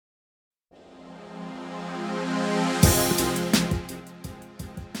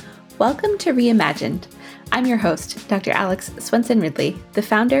Welcome to Reimagined. I'm your host, Dr. Alex Swenson-Ridley, the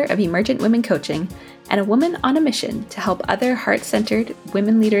founder of Emergent Women Coaching and a woman on a mission to help other heart-centered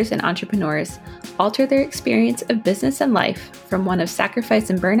women leaders and entrepreneurs alter their experience of business and life from one of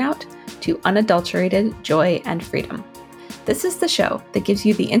sacrifice and burnout to unadulterated joy and freedom. This is the show that gives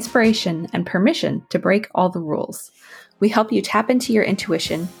you the inspiration and permission to break all the rules. We help you tap into your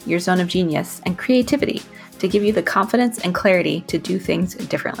intuition, your zone of genius, and creativity to give you the confidence and clarity to do things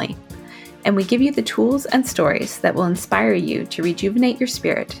differently. And we give you the tools and stories that will inspire you to rejuvenate your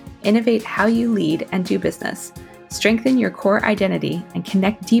spirit, innovate how you lead and do business, strengthen your core identity, and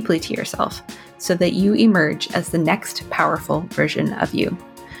connect deeply to yourself so that you emerge as the next powerful version of you.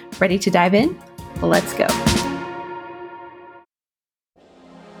 Ready to dive in? Let's go.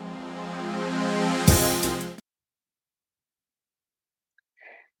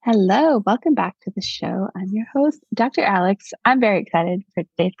 Hello, welcome back to the show. I'm your host, Dr. Alex. I'm very excited for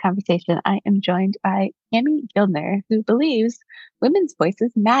today's conversation. I am joined by Cami Guildner, who believes women's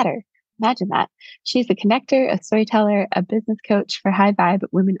voices matter. Imagine that. She's a connector, a storyteller, a business coach for high vibe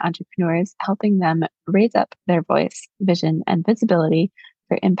women entrepreneurs, helping them raise up their voice, vision, and visibility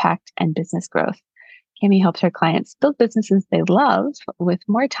for impact and business growth. Cami helps her clients build businesses they love with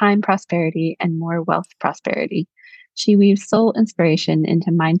more time prosperity and more wealth prosperity. She weaves soul inspiration into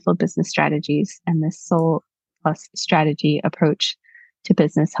mindful business strategies, and this soul plus strategy approach to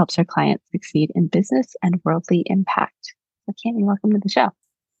business helps her clients succeed in business and worldly impact. So, Cami, welcome to the show.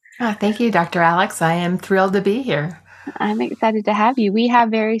 Oh, thank you, Dr. Alex. I am thrilled to be here. I'm excited to have you. We have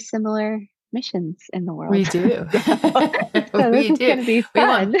very similar missions in the world. We do. So this is going to be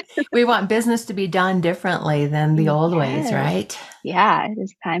fun. We want business to be done differently than the old ways, right? Yeah, it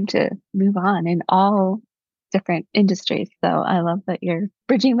is time to move on in all different industries. So I love that you're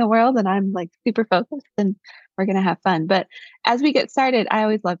bridging the world and I'm like super focused and we're going to have fun. But as we get started, I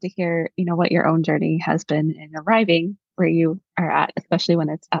always love to hear, what your own journey has been in arriving where you are at, especially when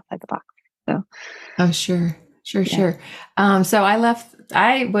it's outside the box. So. Oh, sure. So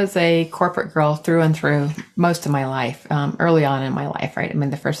I was a corporate girl through and through most of my life, early on in my life, right? I mean,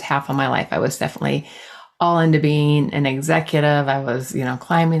 the first half of my life, I was definitely all into being an executive. I was,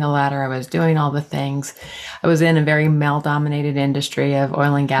 climbing the ladder. I was doing all the things. I was in a very male-dominated industry of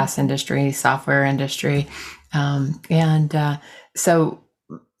oil and gas industry, software industry. So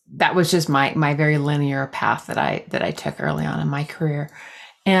that was just my very linear path that I took early on in my career.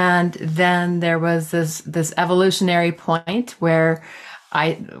 And then there was this evolutionary point where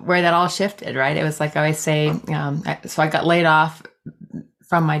that all shifted, right? It was like I always say, so I got laid off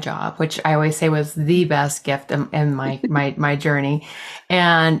from my job, which I always say was the best gift in my journey.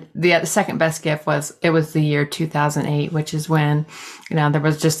 And the second best gift was the year 2008, which is when, there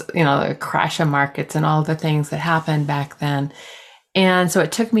was just, a crash of markets and all the things that happened back then. And so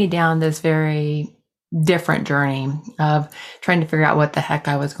it took me down this very different journey of trying to figure out what the heck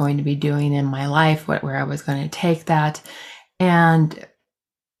I was going to be doing in my life, where I was going to take that. And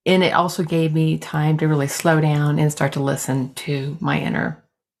it also gave me time to really slow down and start to listen to my inner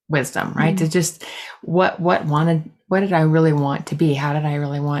wisdom, right? Mm-hmm. To just what did I really want to be? How did I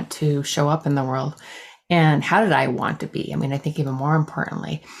really want to show up in the world? And how did I want to be? I mean, I think even more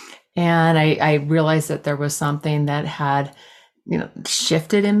importantly. And I realized that there was something that had,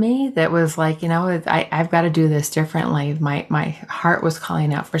 shifted in me that was like, I've got to do this differently. My heart was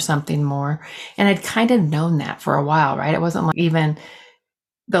calling out for something more. And I'd kind of known that for a while, right? It wasn't like even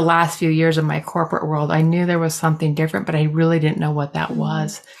the last few years of my corporate world, I knew there was something different, but I really didn't know what that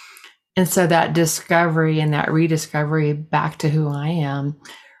was. And so that discovery and that rediscovery back to who I am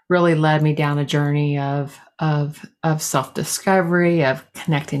really led me down a journey of self-discovery, of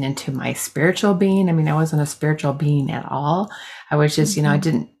connecting into my spiritual being. I mean, I wasn't a spiritual being at all. I was just, I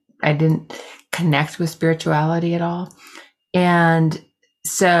didn't connect with spirituality at all. And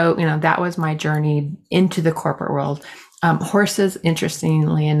so, that was my journey into the corporate world. Horses,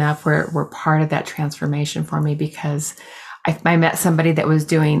 interestingly enough, were part of that transformation for me because I met somebody that was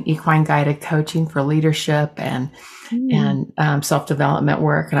doing equine guided coaching for leadership and self-development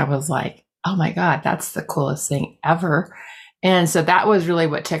work. And I was like, oh my God, that's the coolest thing ever. And so that was really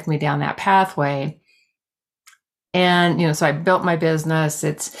what took me down that pathway. And, so I built my business.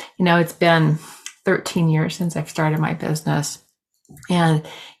 It's been 13 years since I've started my business. And,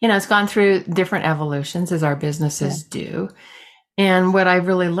 it's gone through different evolutions as our businesses do. And what I've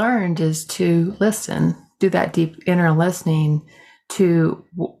really learned is to listen, do that deep inner listening to,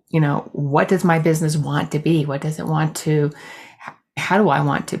 what does my business want to be? What does it want to, how do I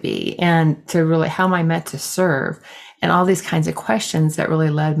want to be? And to really, how am I meant to serve? And all these kinds of questions that really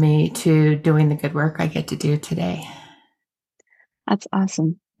led me to doing the good work I get to do today. That's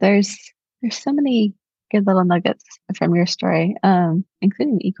awesome. There's so many good little nuggets from your story,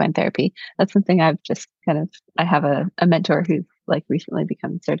 including equine therapy. That's something I've just I have a mentor who's like recently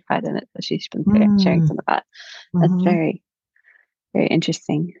become certified in it, so she's been sharing Mm. some of that. That's Mm-hmm. very, very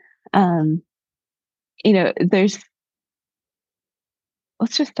interesting. Um, there's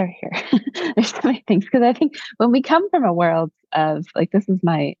let's just start here. There's so many things because I think when we come from a world of like, this is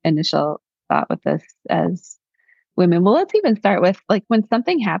my initial thought with this as women. Well, let's even start with like when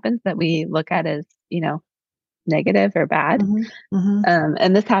something happens that we look at as, negative or bad. Mm-hmm. Mm-hmm.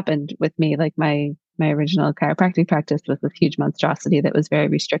 And this happened with me. Like my original chiropractic practice was this huge monstrosity that was very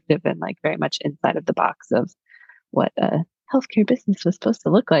restrictive and like very much inside of the box of what a healthcare business was supposed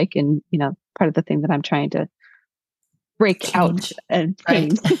to look like. And, part of the thing that I'm trying to break out Change. and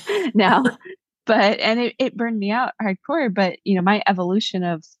Right. change now. And it burned me out hardcore. But, my evolution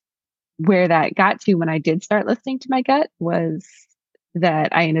of where that got to when I did start listening to my gut was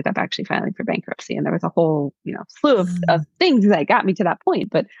that I ended up actually filing for bankruptcy. And there was a whole, slew of Mm. things that got me to that point.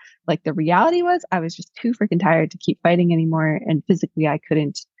 But like the reality was I was just too freaking tired to keep fighting anymore. And physically I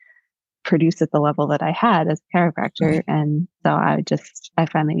couldn't produce at the level that I had as a chiropractor. Right. And so I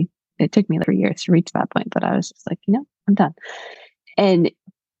finally, it took me like 3 years to reach that point, but I was just like, I'm done. And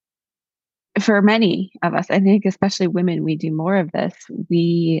for many of us, I think especially women, we do more of this.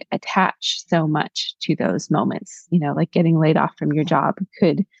 We attach so much to those moments, like getting laid off from your job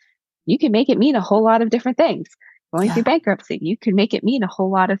you can make it mean a whole lot of different things. Going through Yeah. bankruptcy, you can make it mean a whole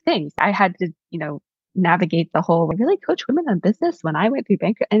lot of things. I had to, navigate the whole really coach women on business when I went through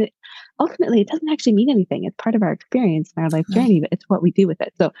bankruptcy. And ultimately, it doesn't actually mean anything. It's part of our experience and our life Right. journey, but it's what we do with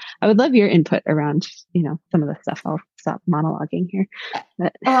it. So I would love your input around, some of the stuff. I'll stop monologuing here.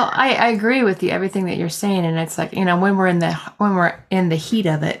 But Well, I agree with you, everything that you're saying. And it's like, when we're in the heat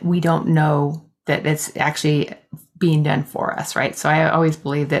of it, we don't know that it's actually being done for us. Right. So I always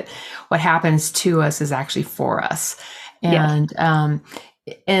believe that what happens to us is actually for us. yes.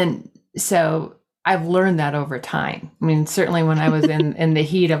 And so I've learned that over time. I mean, certainly when I was in the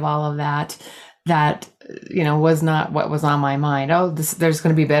heat of all of that, was not what was on my mind. Oh, there's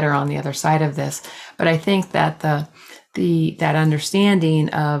going to be better on the other side of this. But I think that that understanding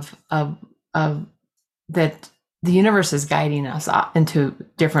of that the universe is guiding us into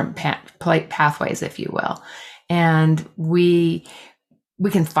different pathways, if you will, and we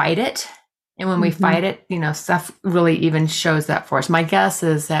can fight it. And when we Mm-hmm. fight it, stuff really even shows that for us. My guess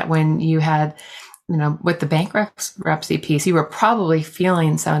is that when you had, with the bankruptcy piece, you were probably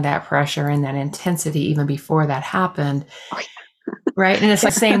feeling some of that pressure and that intensity even before that happened. Right. And it's the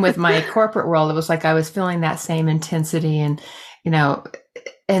same with my corporate world. It was like I was feeling that same intensity and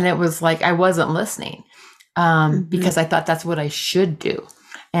it was like I wasn't listening because I thought that's what I should do.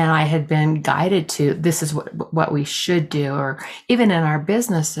 And I had been guided to this is what we should do. Or even in our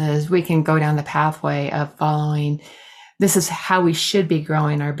businesses, we can go down the pathway of following. This is how we should be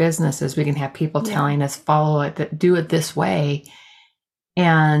growing our businesses. We can have people telling us, follow it, do it this way.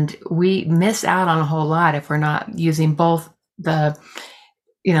 And we miss out on a whole lot if we're not using both the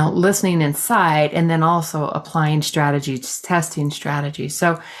listening inside and then also applying strategies, testing strategies.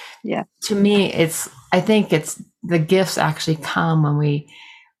 So to me, I think it's the gifts actually come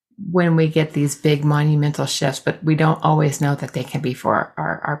when we get these big monumental shifts, but we don't always know that they can be for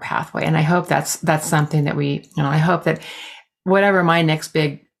our pathway. And I hope that's something that I hope that whatever my next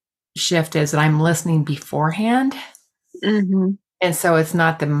big shift is, that I'm listening beforehand. Mm-hmm. And so it's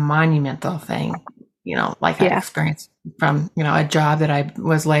not the monumental thing, like I experienced from, a job that I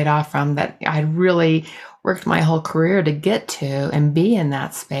was laid off from that I really worked my whole career to get to and be in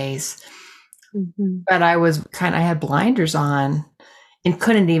that space. Mm-hmm. But I had blinders on and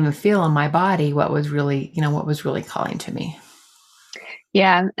couldn't even feel in my body what was really calling to me.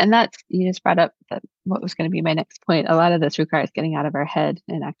 Yeah. And that's, you just brought up what was going to be my next point. A lot of this requires getting out of our head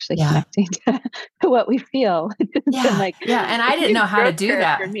and actually connecting to what we feel. Yeah. And I didn't know how to do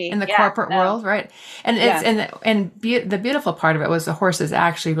that in the corporate world. Right. And the beautiful part of it was the horses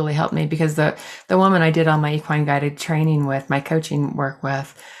actually really helped me because the woman I did all my equine guided training with, my coaching work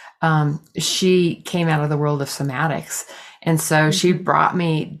with, she came out of the world of somatics. And so she brought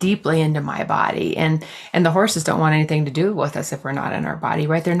me deeply into my body, and the horses don't want anything to do with us if we're not in our body,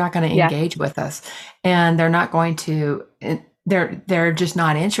 right? They're not going to engage with us, and they're not going to, they're just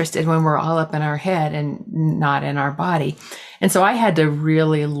not interested when we're all up in our head and not in our body. And so I had to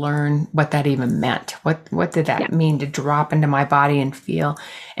really learn what that even meant. What did that mean to drop into my body and feel?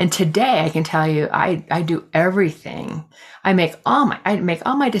 And today I can tell you, I do everything. I make all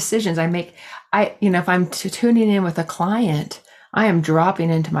my decisions. If I'm tuning in with a client, I am dropping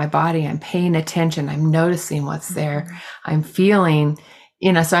into my body. I'm paying attention. I'm noticing what's there. I'm feeling,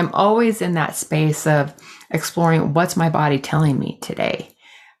 So I'm always in that space of exploring what's my body telling me today.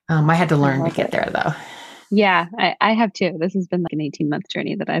 I had to I learn to love get it. there though. Yeah, I have too. This has been like an 18-month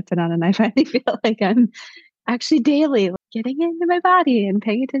journey that I've been on, and I finally feel like I'm actually daily like, getting into my body and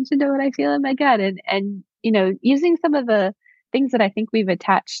paying attention to what I feel in my gut, and using some of the things that I think we've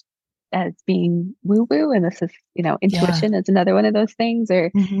attached as being woo woo, and this is Yeah. intuition is another one of those things. Or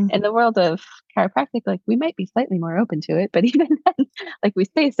Hmm. in the world of chiropractic, like we might be slightly more open to it, but even then, like we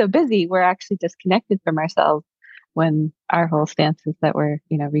stay so busy, we're actually disconnected from ourselves when our whole stance is that we're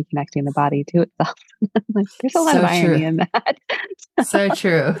reconnecting the body to itself. Like there's a lot of So true. irony in that. So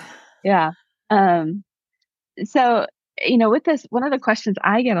true. Yeah. Um, so, with this, one of the questions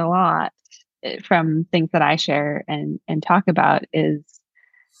I get a lot from things that I share and talk about is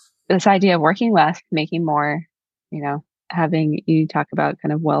this idea of working less, making more, having you talk about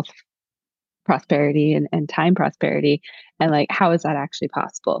kind of wealth prosperity and time prosperity, and like how is that actually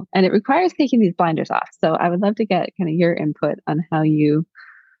possible? And it requires taking these blinders off. So I would love to get kind of your input on how you,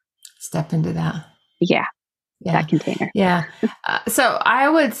 Step into that. yeah, Yeah. that container. Yeah. So I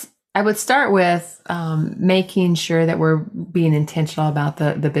would start with making sure that we're being intentional about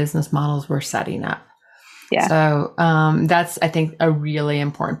the business models we're setting up. Yeah. So that's, I think, a really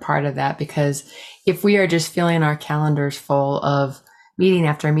important part of that, because if we are just filling our calendars full of meeting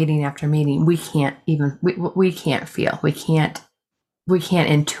after meeting after meeting, we can't even we can't feel, we can't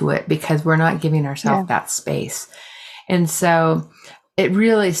intuit, because we're not giving Yeah. ourselves that space. And so it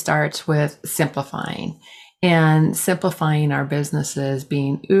really starts with simplifying, and simplifying our businesses,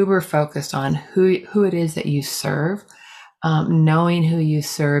 being uber focused on who it is that you serve. Knowing who you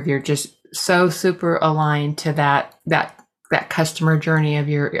serve, you're just so super aligned to that customer journey of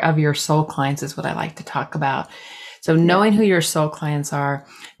your soul clients, is what I like to talk about. So Yeah. knowing who your soul clients are,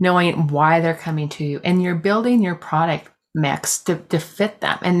 knowing why they're coming to you, and you're building your product mix to fit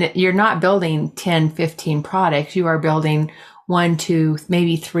them. And you're not building 10, 15 products. You are building 1, 2,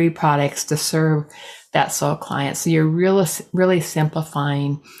 maybe 3 products to serve that soul client. So you're really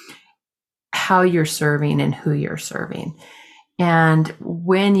simplifying how you're serving and who you're serving. And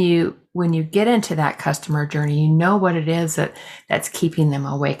when you get into that customer journey, you know what it is that's keeping them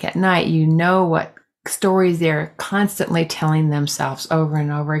awake at night. You know what stories they're constantly telling themselves over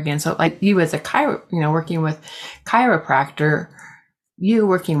and over again. So like you as a working with chiropractor, you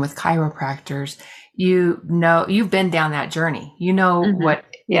working with chiropractors, you've been down that journey. You know Hmm. what,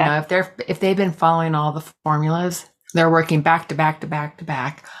 Yeah. if they've been following all the formulas, they're working back to back to back to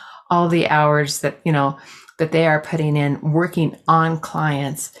back, all the hours that they are putting in, working on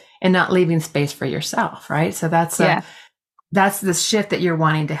clients and not leaving space for yourself, right? So Yeah. that's the shift that you're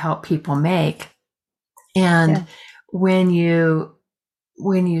wanting to help people make. And Yeah. when you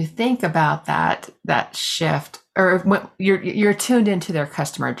think about that shift, or when you're tuned into their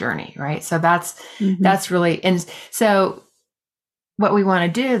customer journey, right? So Hmm. that's really, and so what we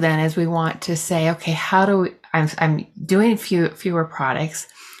want to do then is we want to say, okay, how do we, I'm doing fewer products.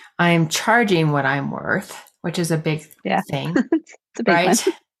 I'm charging what I'm worth, which is a big Yeah. thing, It's a big one. right?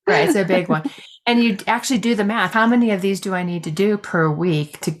 Right. It's a big one. And you actually do the math. How many of these do I need to do per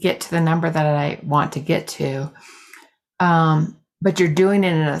week to get to the number that I want to get to? But you're doing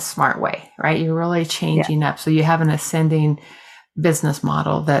it in a smart way, right? You're really Yeah. changing up. So you have an ascending business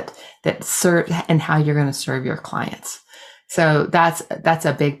model that serve, and how you're going to serve your clients. So that's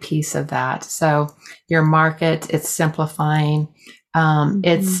a big piece of that. So your market, it's simplifying. Hmm.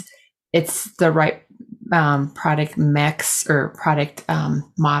 It's the right product mix, or product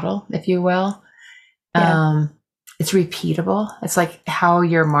model, if you will. Yeah. Um, it's repeatable. It's like how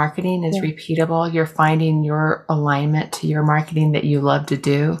your marketing is Yeah. repeatable. You're finding your alignment to your marketing that you love to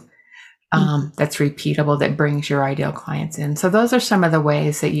do. Hmm. That's repeatable, that brings your ideal clients in. So those are some of the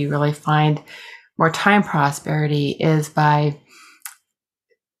ways that you really find more time prosperity, is by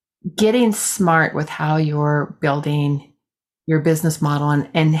getting smart with how you're building your business model,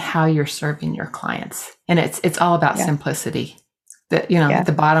 and how you're serving your clients. And it's all about Yeah. simplicity. That, Yeah.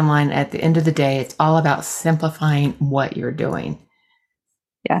 the bottom line at the end of the day, it's all about simplifying what you're doing.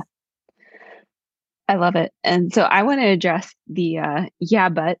 Yeah. I love it. And so I want to address the yeah,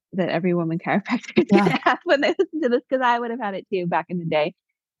 but that every woman chiropractor is going Yeah. to have when they listen to this, because I would have had it too back in the day.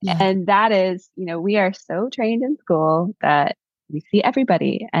 Yeah. And that is, we are so trained in school that we see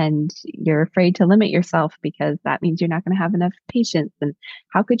everybody, and you're afraid to limit yourself because that means you're not going to have enough patients. And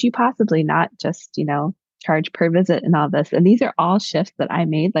how could you possibly not just, charge per visit and all this? And these are all shifts that I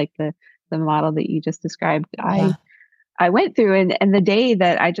made, like the model that you just described. I Yeah. I went through, and the day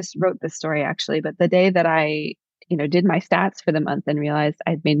that I just wrote this story actually, but the day that I, did my stats for the month and realized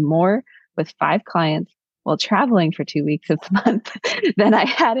I'd made more with 5 clients traveling for 2 weeks of the month than I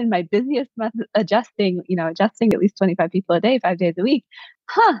had in my busiest month, adjusting at least 25 people a day, 5 days a week.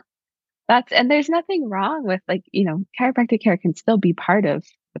 Huh. And there's nothing wrong with, like, chiropractic care can still be part of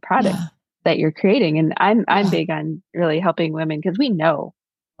the product Yeah. that you're creating. And I'm Yeah. big on really helping women because we know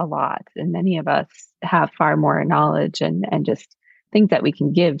a lot, and many of us have far more knowledge and just things that we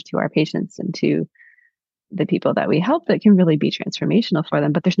can give to our patients and to the people that we help that can really be transformational for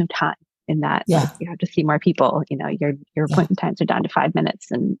them. But there's no time in that. Like, Yeah. you have to see more people. Your Yeah. appointment times are down to 5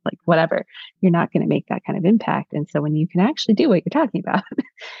 minutes, and like whatever, you're not going to make that kind of impact. And so when you can actually do what you're talking about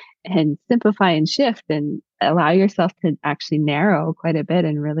and simplify and shift and allow yourself to actually narrow quite a bit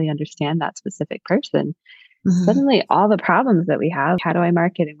and really understand that specific person, Mhm. suddenly all the problems that we have, how do I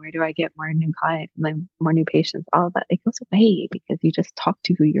market and where do I get more new clients, like more new patients, all of that, it goes away because you just talk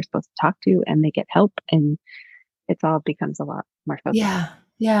to who you're supposed to talk to and they get help, and it's all becomes a lot more focused. Yeah.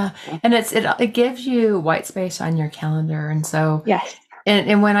 Yeah. So, And it gives you white space on your calendar. And so, yes.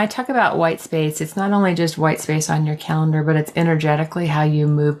 and when I talk about white space, it's not only just white space on your calendar, but it's energetically how you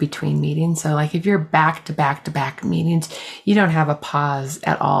move between meetings. So like if you're back to back to back meetings, you don't have a pause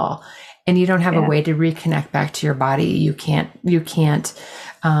at all. And you don't have a Yeah. way to reconnect back to your body. You're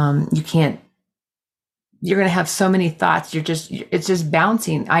going to have so many thoughts. It's just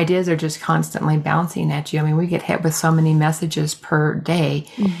bouncing. Ideas are just constantly bouncing at you. I mean, we get hit with so many messages per day.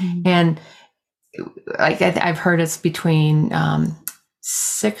 Mm-hmm. And like I've heard it's between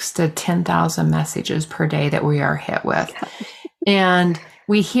 6 to 10,000 messages per day that we are hit with. And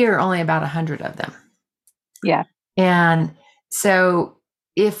we hear only about 100 of them. Yeah. And so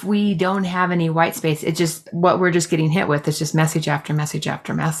if we don't have any white space, it's just what we're just getting hit with. It's just message after message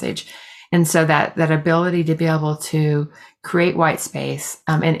after message. And so that ability to be able to create white space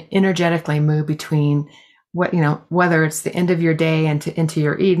and energetically move between whether it's the end of your day and into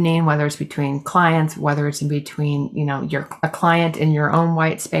your evening, whether it's between clients, whether it's in between, a client in your own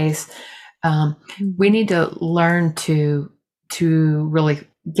white space. We need to learn to really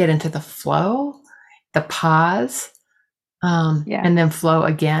get into the flow, the pause, and then flow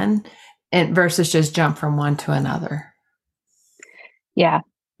again, and versus just jump from one to another. Yeah.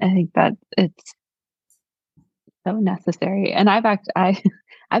 I think that it's so necessary. And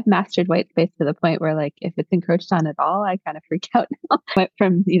I've mastered white space to the point where, like, if it's encroached on at all, I kind of freak out now. Went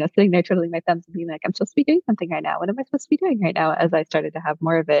from, sitting there twiddling my thumbs and being like, I'm supposed to be doing something right now. What am I supposed to be doing right now? As I started to have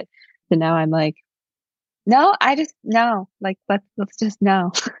more of it. So now I'm like, no, I just no. Like, let's just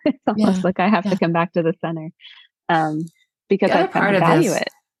no. It's almost like I have to come back to the center. Because The other I've come part to of value this, it.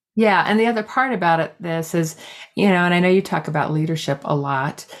 yeah, and the other part about this is, and I know you talk about leadership a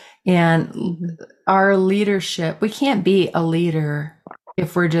lot, and our leadership, we can't be a leader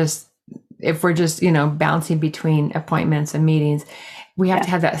if we're just bouncing between appointments and meetings. We have to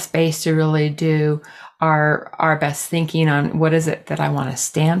have that space to really do our best thinking on what is it that I want to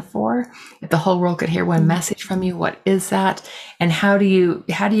stand for. If the whole world could hear one message from you, what is that? And how do you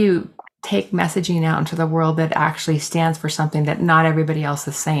take messaging out into the world that actually stands for something that not everybody else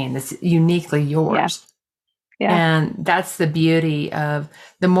is saying, that's uniquely yours? Yeah. And that's the beauty of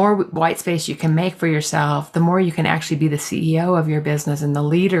the more white space you can make for yourself, the more you can actually be the CEO of your business and the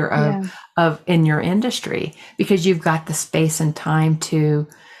leader of in your industry, because you've got the space and time to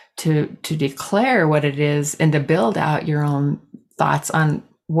declare what it is and to build out your own thoughts on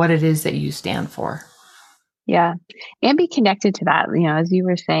what it is that you stand for. Yeah. And be connected to that. As you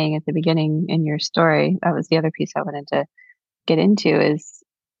were saying at the beginning in your story, that was the other piece I wanted to get into is,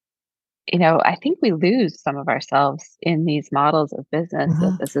 I think we lose some of ourselves in these models of business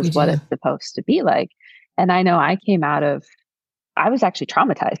that this is We what do. it's supposed to be like. And I know I was actually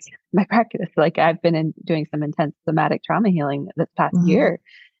traumatized in my practice. Like, I've been doing some intense somatic trauma healing this past year.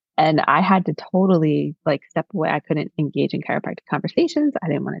 And I had to totally, like, step away. I couldn't engage in chiropractic conversations. I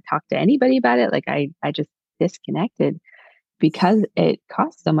didn't want to talk to anybody about it. Like, I just disconnected because it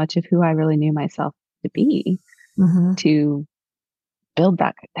cost so much of who I really knew myself to be to build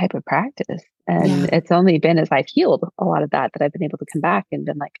that type of practice. And it's only been as I've healed a lot of that I've been able to come back and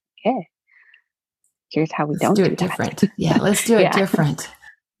been like, okay, here's how we Let's don't do do it that. different. Yeah, let's do it different.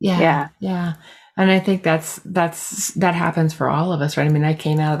 Yeah. And I think that happens for all of us, right? I mean, I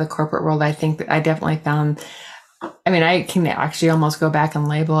came out of the corporate world. I think that I definitely found, I can actually almost go back and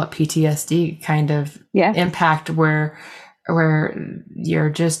label it PTSD kind of impact where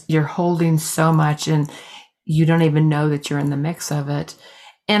you're holding so much and you don't even know that you're in the mix of it.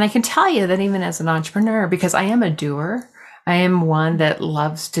 And I can tell you that even as an entrepreneur, because I am a doer, I am one that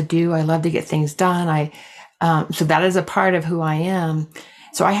loves to do. I love to get things done. So that is a part of who I am.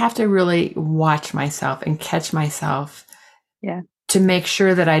 So I have to really watch myself and catch myself to make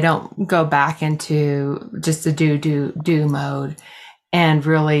sure that I don't go back into just the do mode. And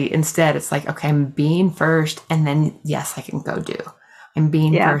really, instead, it's like, okay, I'm being first, and then yes, I can go do. I'm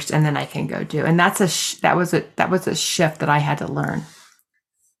being first, and then I can go do. And that was a shift that I had to learn.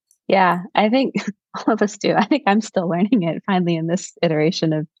 Yeah, I think all of us do. I think I'm still learning it finally in this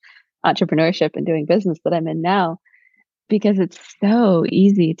iteration of entrepreneurship and doing business that I'm in now, because it's so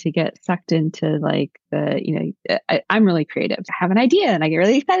easy to get sucked into like I'm really creative. I have an idea and I get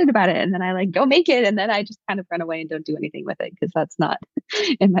really excited about it, and then I like go make it, and then I just kind of run away and don't do anything with it because that's not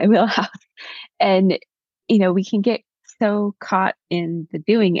in my wheelhouse. And we can get so caught in the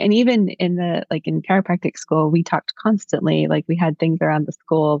doing. And even in in chiropractic school, we talked constantly, like we had things around the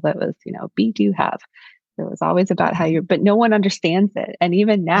school that was, be, do, have. It was always about how but no one understands it. And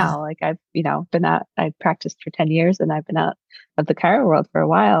even now, like I've practiced for 10 years and I've been out of the chiro world for a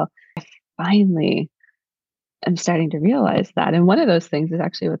while. I finally am starting to realize that. And one of those things is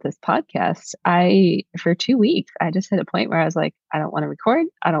actually with this podcast. For 2 weeks, I just hit a point where I was like, I don't want to record.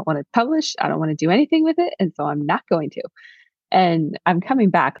 I don't want to publish. I don't want to do anything with it. And so I'm not going to. And I'm coming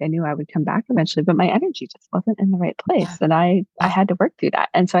back. I knew I would come back eventually, but my energy just wasn't in the right place. And I had to work through that.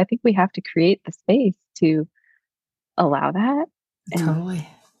 And so I think we have to create the space to allow that and totally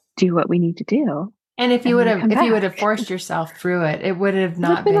do what we need to do. And if you would have forced yourself through it, it would have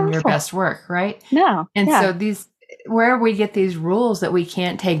not been your best work, right? No. And so where we get these rules that we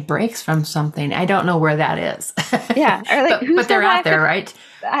can't take breaks from something, I don't know where that is. Yeah. Or like, but they're out there, right?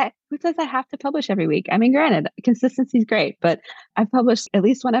 Who says I have to publish every week? I mean, granted, consistency is great, but I've published at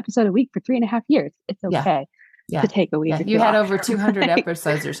least one episode a week for 3.5 years. It's okay to take a week. You had over 200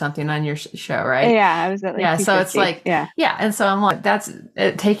 episodes or something on your show, right? Yeah, I was at like 250. So it's like, and so I'm like, that's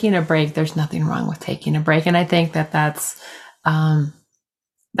taking a break. There's nothing wrong with taking a break. And I think that's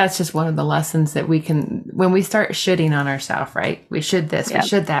just one of the lessons that we can, when we start shitting on ourselves, right? We should this, we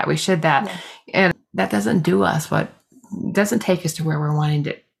should that, we should that. Yeah. And that doesn't do us doesn't take us to where we're wanting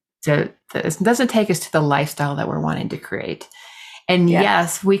it doesn't take us to the lifestyle that we're wanting to create. And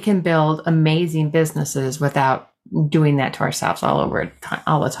yes, we can build amazing businesses without doing that to ourselves all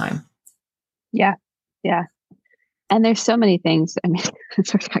the time. Yeah. Yeah. And there's so many things. I mean,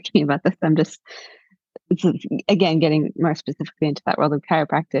 as we're talking about this, I'm just, again, getting more specifically into that world of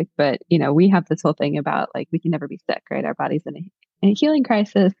chiropractic, but we have this whole thing about like, we can never be sick, right? Our body's in a healing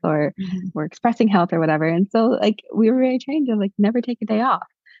crisis, or we're expressing health or whatever. And so like, we were really trained to like, never take a day off.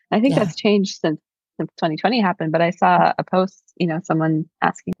 I think that's changed since 2020 happened, but I saw a post, someone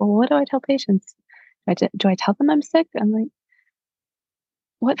asking, well, what do I tell patients? Do I tell them I'm sick? I'm like,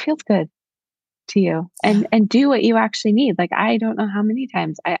 what feels good to you? And do what you actually need. Like, I don't know how many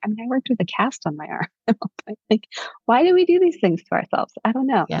times I worked with a cast on my arm. Like, why do we do these things to ourselves? I don't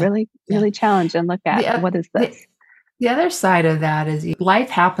know. Really challenge and look at what is this? The other side of that is life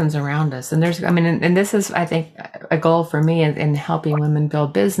happens around us. And and this is, I think, a goal for me in helping women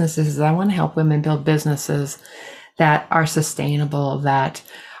build businesses is I want to help women build businesses that are sustainable, that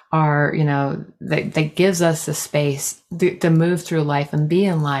are, that gives us the space to move through life and be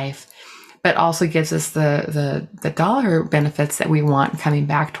in life, but also gives us the dollar benefits that we want coming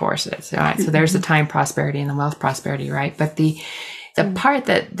back towards it. Right? So there's the time prosperity and the wealth prosperity, right? But the part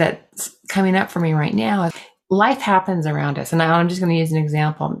that's coming up for me right now is life happens around us. And I'm just going to use an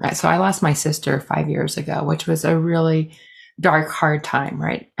example. So I lost my sister 5 years ago, which was a really dark, hard time,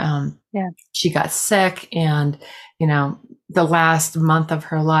 right? She got sick, and, the last month of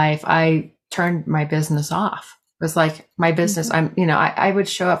her life, I turned my business off. It was like my business. I would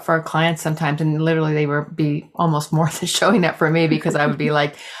show up for our clients sometimes, and literally they would be almost more than showing up for me, because I would be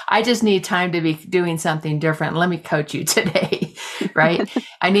like, I just need time to be doing something different. Let me coach you today. Right.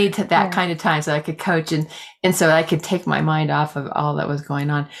 I need that kind of time so I could coach and so I could take my mind off of all that was going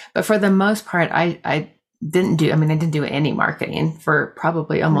on. But for the most part, I didn't do any marketing for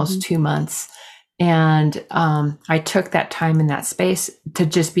probably almost 2 months. And I took that time in that space to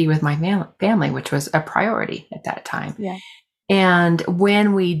just be with my family, which was a priority at that time. Yeah. And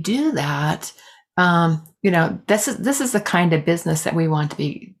when we do that, this is the kind of business that we want to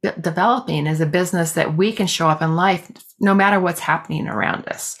be developing, as a business that we can show up in life no matter what's happening around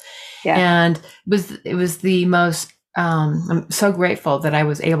us. Yeah. And it was the most, I'm so grateful that I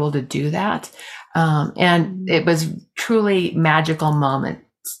was able to do that. And it was truly magical moment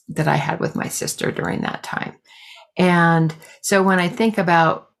that I had with my sister during that time. And so when I think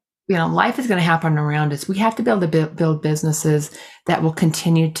about, life is going to happen around us, we have to be able to build businesses that will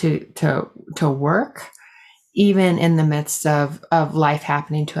continue to work even in the midst of life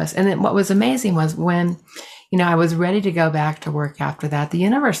happening to us. And then what was amazing was when, I was ready to go back to work after that. The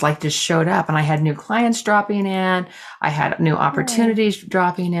universe like just showed up, and I had new clients dropping in. I had new opportunities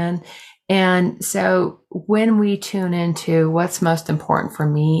dropping in. And so when we tune into what's most important for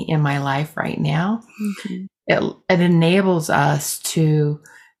me in my life right now, it enables us to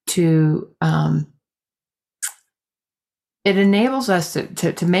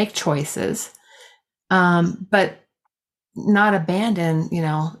make choices, but not abandon,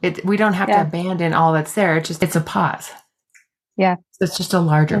 we don't have to abandon all that's there. It's a pause. Yeah. It's just a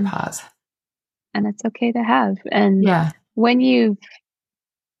larger pause. And it's okay to have. And when you've,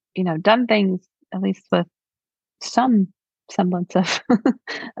 done things, at least with some semblance of,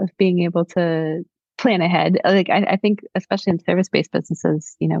 of being able to plan ahead, like I think, especially in service-based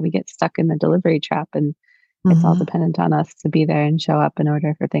businesses, we get stuck in the delivery trap, and it's all dependent on us to be there and show up in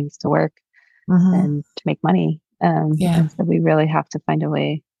order for things to work and to make money. And so we really have to find a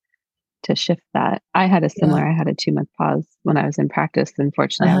way to shift that. I had a 2-month pause when I was in practice.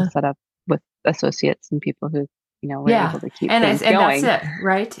 Unfortunately, I was set up with associates and people who, were able to keep things going. That's it,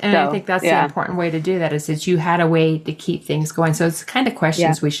 right? And I think that's the important way to do that, is that you had a way to keep things going. So it's the kind of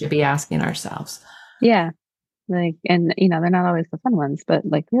questions we should be asking ourselves. Yeah. Like, and, they're not always the fun ones, but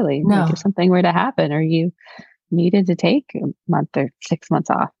like, really, like if something were to happen or you needed to take a month or 6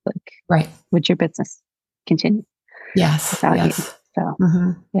 months off, like, would your business continue? Yes. Without you?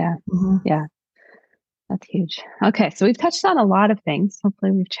 So, yeah, that's huge. Okay. So we've touched on a lot of things.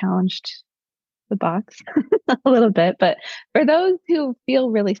 Hopefully we've challenged the box a little bit, but for those who feel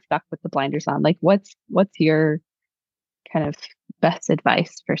really stuck with the blinders on, like what's your kind of best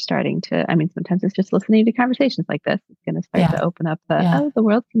advice for starting to, sometimes it's just listening to conversations like this. It's going to start to open up the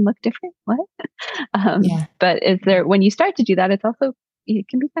world can look different. What? But is there, when you start to do that, it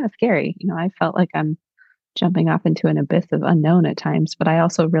can be kind of scary. I felt like I'm jumping off into an abyss of unknown at times, but I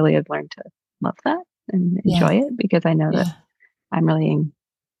also really have learned to love that and enjoy it, because I know that I'm really in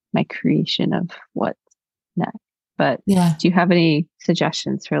my creation of what's next. But do you have any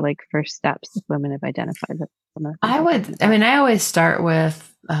suggestions for like first steps if women have identified that? I always start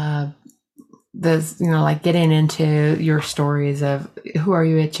with like getting into your stories of who are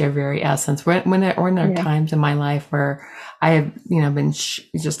you at your very essence. When there are times in my life where I have, been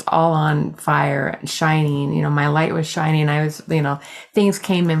just all on fire and shining, my light was shining. I was, things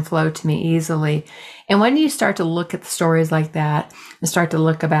came and flowed to me easily. And when you start to look at the stories like that and start to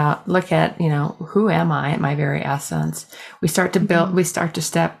look at, who am I at my very essence, we start to we start to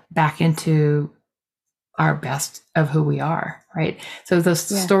step back into our best of who we are, right? So those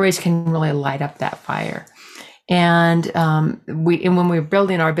stories can really light up that fire. And when we're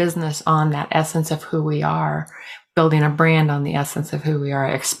building our business on that essence of who we are, building a brand on the essence of who we are,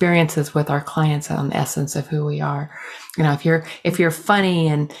 experiences with our clients on the essence of who we are. If you're funny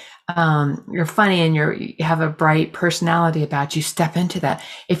and you have a bright personality about you, step into that.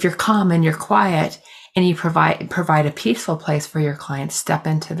 If you're calm and you're quiet and you provide a peaceful place for your clients, step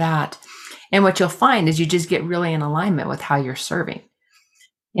into that. And what you'll find is you just get really in alignment with how you're serving.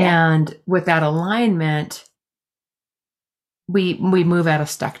 And with that alignment, we move out of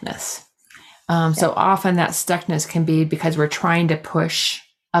stuckness. So often that stuckness can be because we're trying to push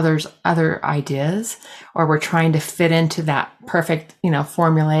other ideas, or we're trying to fit into that perfect,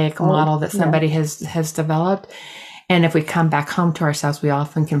 formulaic model that somebody has developed. And if we come back home to ourselves, we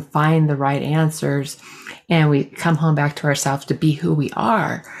often can find the right answers, and we come home back to ourselves to be who we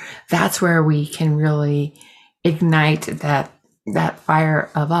are. That's where we can really ignite that fire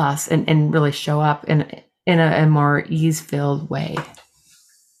of us and really show up in a more ease-filled way.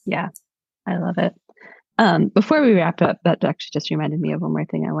 Yeah, I love it. Before we wrap up, that actually just reminded me of one more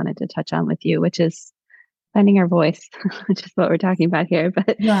thing I wanted to touch on with you, which is finding our voice, which is what we're talking about here.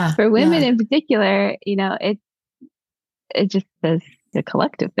 But for women in particular, it just says the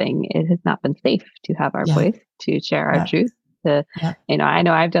collective thing. It has not been safe to have our voice, to share our truth. I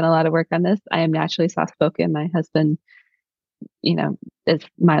know I've done a lot of work on this. I am naturally soft-spoken. My husband, is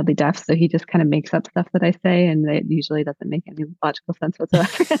mildly deaf, so he just kind of makes up stuff that I say, and it usually doesn't make any logical sense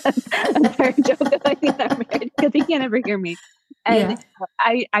whatsoever. I'm very joking because he can't ever hear me. And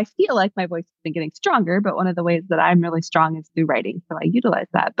I feel like my voice has been getting stronger, but one of the ways that I'm really strong is through writing. So I utilize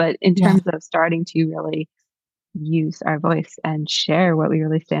that. But in terms of starting to really use our voice and share what we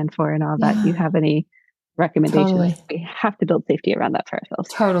really stand for and all that, do you have any recommendations? Totally. We have to build safety around that for ourselves.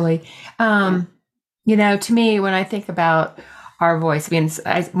 Totally. To me, when I think about our voice,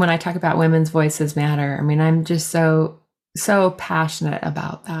 when I talk about women's voices matter, I'm just so passionate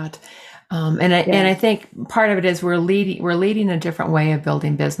about that. And I think part of it is we're leading a different way of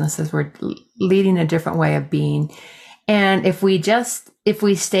building businesses. We're leading a different way of being. And if we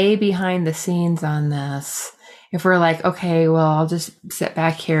stay behind the scenes on this, if we're like, okay, well, I'll just sit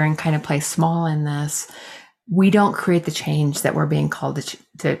back here and kind of play small in this, we don't create the change that we're being called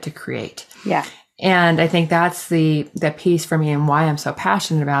to create. Yeah. And I think that's the piece for me, and why I'm so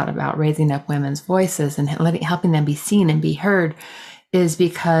passionate about raising up women's voices and helping them be seen and be heard, is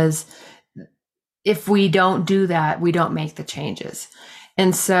because if we don't do that, we don't make the changes.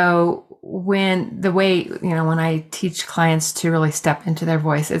 And so when I teach clients to really step into their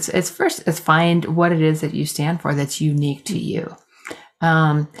voice, it's first find what it is that you stand for that's unique to you.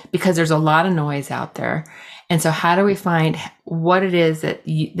 Because there's a lot of noise out there. And so how do we find what it is that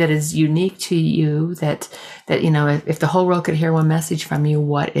is unique to you, that if the whole world could hear one message from you,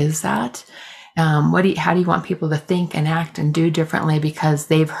 what is that? How do you want people to think and act and do differently because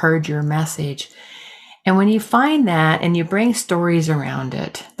they've heard your message? And when you find that and you bring stories around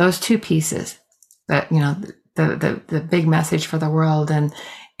it, those two pieces, that, the big message for the world, and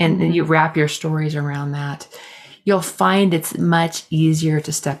you wrap your stories around that, you'll find it's much easier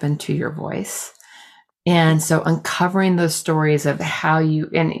to step into your voice. And so uncovering those stories of how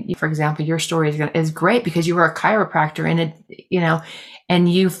for example, your story is great because you were a chiropractor and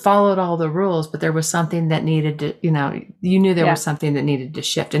you followed all the rules, but there was something that needed to, you knew there was something that needed to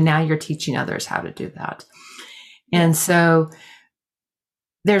shift. And now you're teaching others how to do that. And so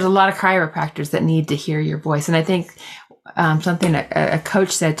there's a lot of chiropractors that need to hear your voice. And I think something a coach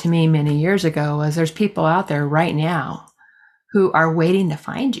said to me many years ago was, there's people out there right now who are waiting to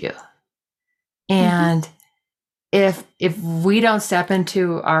find you. And if we don't step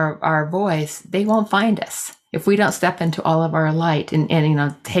into our voice, they won't find us. If we don't step into all of our light and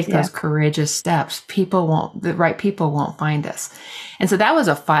take those courageous steps, the right people won't find us. And so that was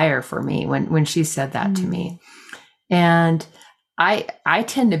a fire for me when she said that to me. And I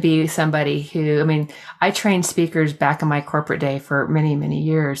tend to be somebody who, I trained speakers back in my corporate day for many, many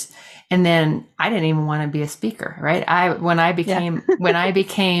years. And then I didn't even want to be a speaker, right? When I became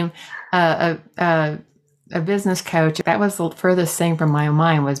a business coach, that was the furthest thing from my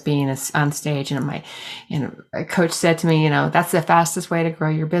mind, was being on stage. And a coach said to me, that's the fastest way to grow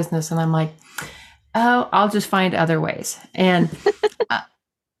your business. And I'm like, oh, I'll just find other ways. And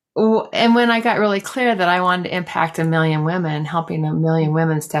and when I got really clear that I wanted to impact 1 million women, helping 1 million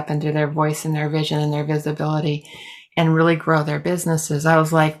women step into their voice and their vision and their visibility and really grow their businesses, I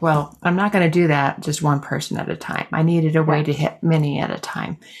was like, well, I'm not going to do that just one person at a time. I needed a way to hit many at a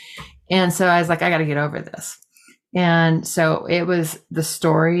time. And so I was like, I got to get over this. And so it was the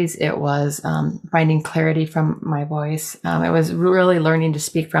stories. It was finding clarity from my voice. It was really learning to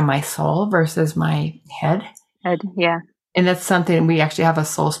speak from my soul versus my head. And that's something we actually have, a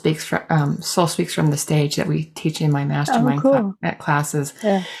soul speaks from the stage, that we teach in my mastermind classes.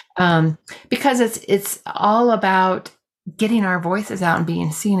 Because it's all about getting our voices out and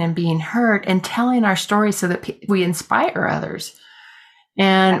being seen and being heard and telling our stories so that we inspire others.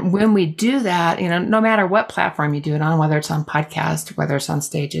 And when we do that, no matter what platform you do it on, whether it's on podcast, whether it's on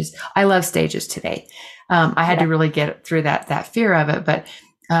stages, I love stages today. I had to really get through that fear of it. But,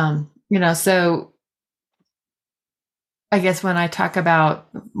 so I guess when I talk about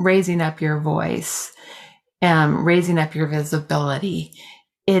raising up your voice, raising up your visibility,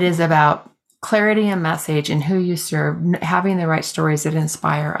 it is about clarity and message and who you serve, having the right stories that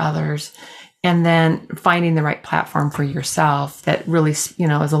inspire others, and then finding the right platform for yourself that really, is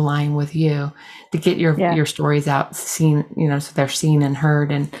aligned with you, to get your stories out, seen, so they're seen and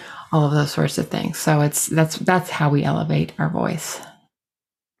heard and all of those sorts of things. So that's how we elevate our voice.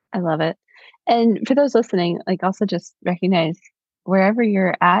 I love it. And for those listening, also just recognize wherever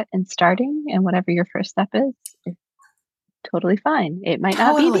you're at and starting, and whatever your first step is totally fine. It might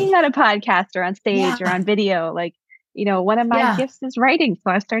not be being on a podcast or on stage or on video. One of my gifts is writing, so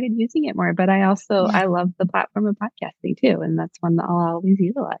I started using it more. But I also I love the platform of podcasting too, and that's one that I'll always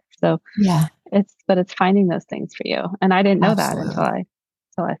utilize. So it's finding those things for you. And I didn't know that until I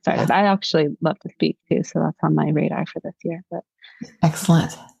started. I actually love to speak too, so that's on my radar for this year. But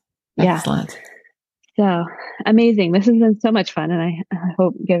excellent. So amazing. This has been so much fun, and I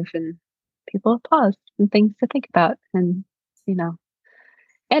hope given people a pause and things to think about, and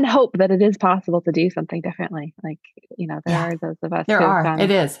and hope that it is possible to do something differently. There are those of us.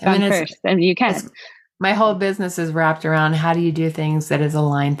 It is. First, and you can. My whole business is wrapped around how do you do things that is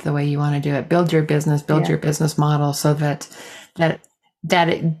aligned to the way you want to do it. Build your business, your business model, so that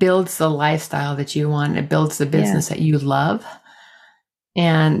it builds the lifestyle that you want. It builds the business that you love.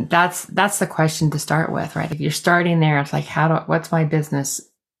 And that's the question to start with, right? If you're starting there, it's like, what's my business?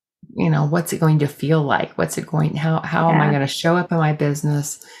 What's it going to feel like? How am I going to show up in my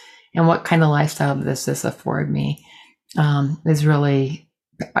business? And what kind of lifestyle does this afford me? Those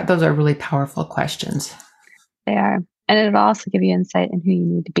are really powerful questions. They are. And it'll also give you insight in who you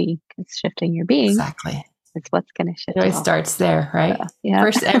need to be, because shifting your being Exactly. is what's going to shift It always you all. starts there, right? So, yeah.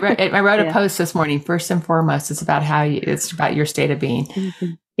 First, I wrote Yeah. a post this morning. First and foremost, it's about it's about your state of being.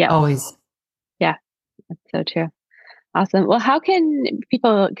 Mm-hmm. Yeah. Always. Yeah. That's so true. Awesome. Well, how can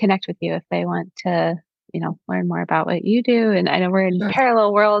people connect with you if they want to, learn more about what you do? And I know we're in a Sure.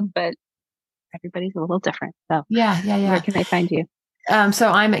 parallel world, but everybody's a little different. So Yeah. where can they find you?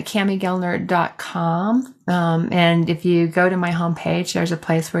 So I'm at CamiGuildner.com. And if you go to my homepage, there's a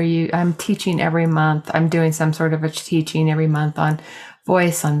place where I'm teaching every month. I'm doing some sort of a teaching every month on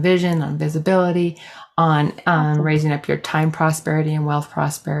voice, on vision, on visibility, on Awesome. raising up your time prosperity and wealth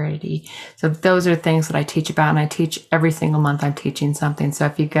prosperity. So those are things that I teach about, and I teach every single month. I'm teaching something. So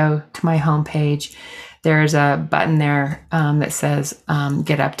if you go to my homepage, there's a button there that says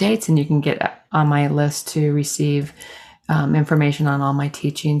get updates, and you can get on my list to receive information on all my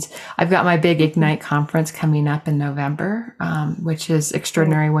teachings. I've got my big Ignite conference coming up in November, which is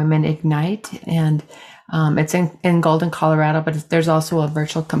Extraordinary Women Ignite. And it's in Golden, Colorado, but there's also a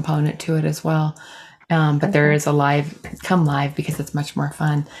virtual component to it as well. But there is come live because it's much more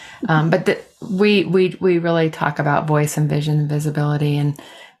fun. But we really talk about voice and vision and visibility and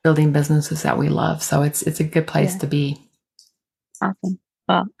building businesses that we love. So it's a good place to be. Awesome.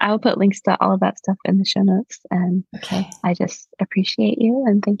 Well, I will put links to all of that stuff in the show notes. And okay. I just appreciate you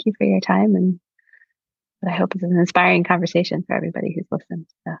and thank you for your time. And what I hope is an inspiring conversation for everybody who's listened.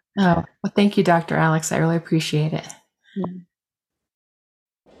 So. Oh, well, thank you, Dr. Alex. I really appreciate it. Yeah.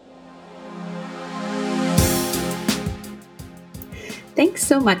 Thanks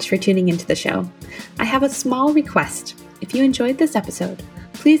so much for tuning into the show. I have a small request. If you enjoyed this episode,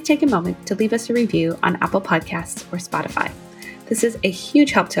 please take a moment to leave us a review on Apple Podcasts or Spotify. This is a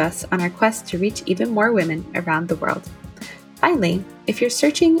huge help to us on our quest to reach even more women around the world. Finally, if you're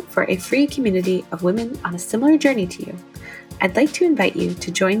searching for a free community of women on a similar journey to you, I'd like to invite you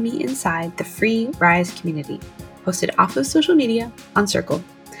to join me inside the free Rise community, hosted off of social media on Circle.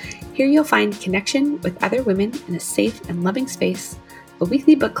 Here you'll find connection with other women in a safe and loving space, a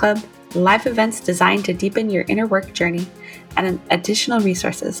weekly book club, live events designed to deepen your inner work journey, and additional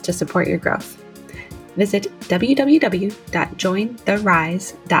resources to support your growth. Visit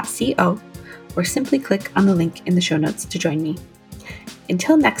www.jointherise.co or simply click on the link in the show notes to join me.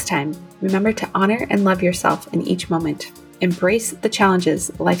 Until next time, remember to honor and love yourself in each moment, embrace the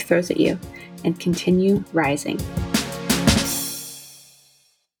challenges life throws at you, and continue rising.